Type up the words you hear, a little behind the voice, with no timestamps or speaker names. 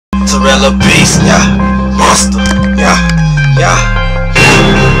Terrellabeast, yeah, monster, yeah, yeah, yeah,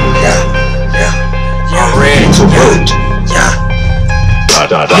 yeah, yeah, I'm ready to root, yeah.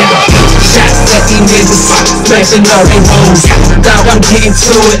 Shots at these niggas, smashing all they hoes. Dog, I'm getting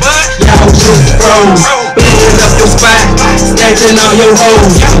to it, y'all just froze. Blowing up your spot, snatching all your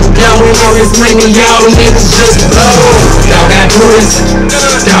hoes. Now we on this money, y'all niggas just blow. Dog, I do this,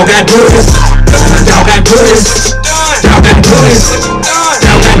 dog, I do this, dog, I do this, dog, I do this,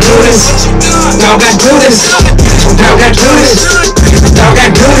 dog, I do this, dog, I do this, dog, I do this, dog, I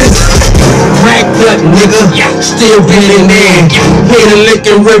do this. Crack blood, nigga, still getting in. Hit a lick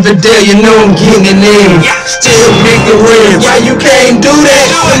in Riverdale, you know I'm getting in. Still making ribs, why you can't do that?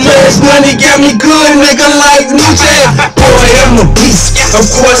 The last money got me good, nigga, like New Jack. Boy, I'm a beast, of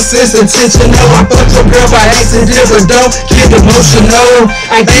course it's intentional. I fucked your girl by accident, but don't get emotional.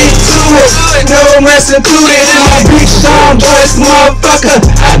 I get to it, no mess included in my big Sean Boys, motherfucker.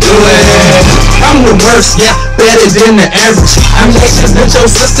 I do it, I'm the worst, better than the average. I'm anxious with your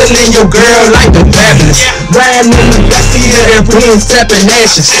sister and your girl like the fabulous. Riding in the backseat of their Benz, tapping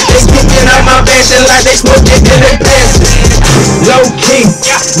ashes. They smoking out my fashion like they smoking in their passes. Low key,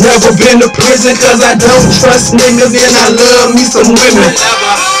 never been to prison cause I don't trust niggas and I love me some women.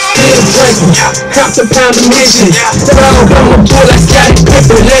 Big breaking, cops a pound of mission. Dog, I'm a boy like Scotty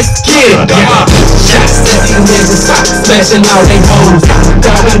Pippen, let's get it. Shots at these niggas, smashing all they hoes.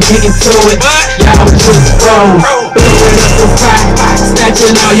 Dog, I'm getting to it, y'all just froze. Blowing up the pot,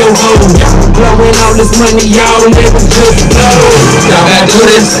 snatching all your hoes. Blowing all this money, y'all niggas just blow. Dog, I do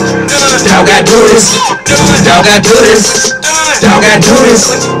this, dog, I do this, dog, I do this, dog, I do this,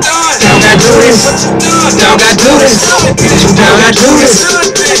 dog, I do this, dog, I do this, dog, I do this,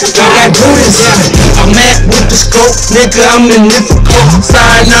 dog, I do this. I'm at with the scope, nigga, I'm in difficult.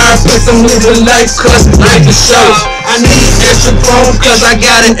 Sayonara, put some nigga life, cause life is show. I need extra chrome cause I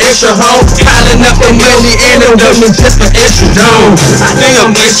got an extra home. Piling up the money and it was me just for extra dome. I think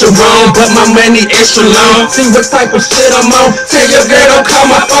I'm extra wrong, but my money extra long. See what type of shit I'm on. Tell your girl don't call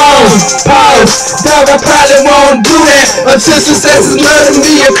my phone. Pause, dog, I probably won't do that until success is murder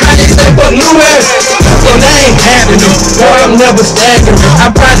me and Kanye say fuck new ass. So that ain't happening, boy, I'm never staggering. I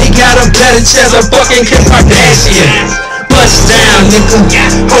probably got a better chance of fucking Kim Kardashian. Bust down, nigga,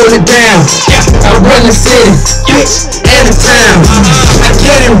 hold it down. I run the city, and the town. I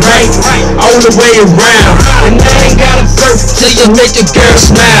get it right, all the way around. And I ain't gotta flirt till you make your girl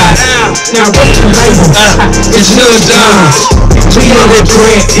smile. Now what's your label? It's Lil Don. We on that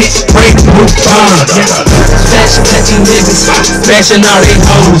bread, break the roof bomb. Flashing at these niggas, flashing all they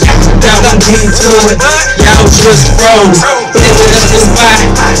hoes. Dog, I'm getting to it, y'all just froze. Blowing up the spot,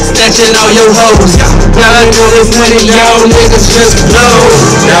 snatching all your hoes. Now I know this money, y'all niggas just blow.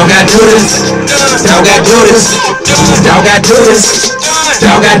 Dog, I do this, dog, I do this, dog, I do this,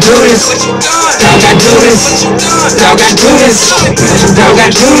 dog, I do this, dog, I do this, dog, I do this, dog, I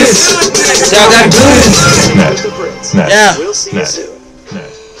do this, dog, I do this. Yeah.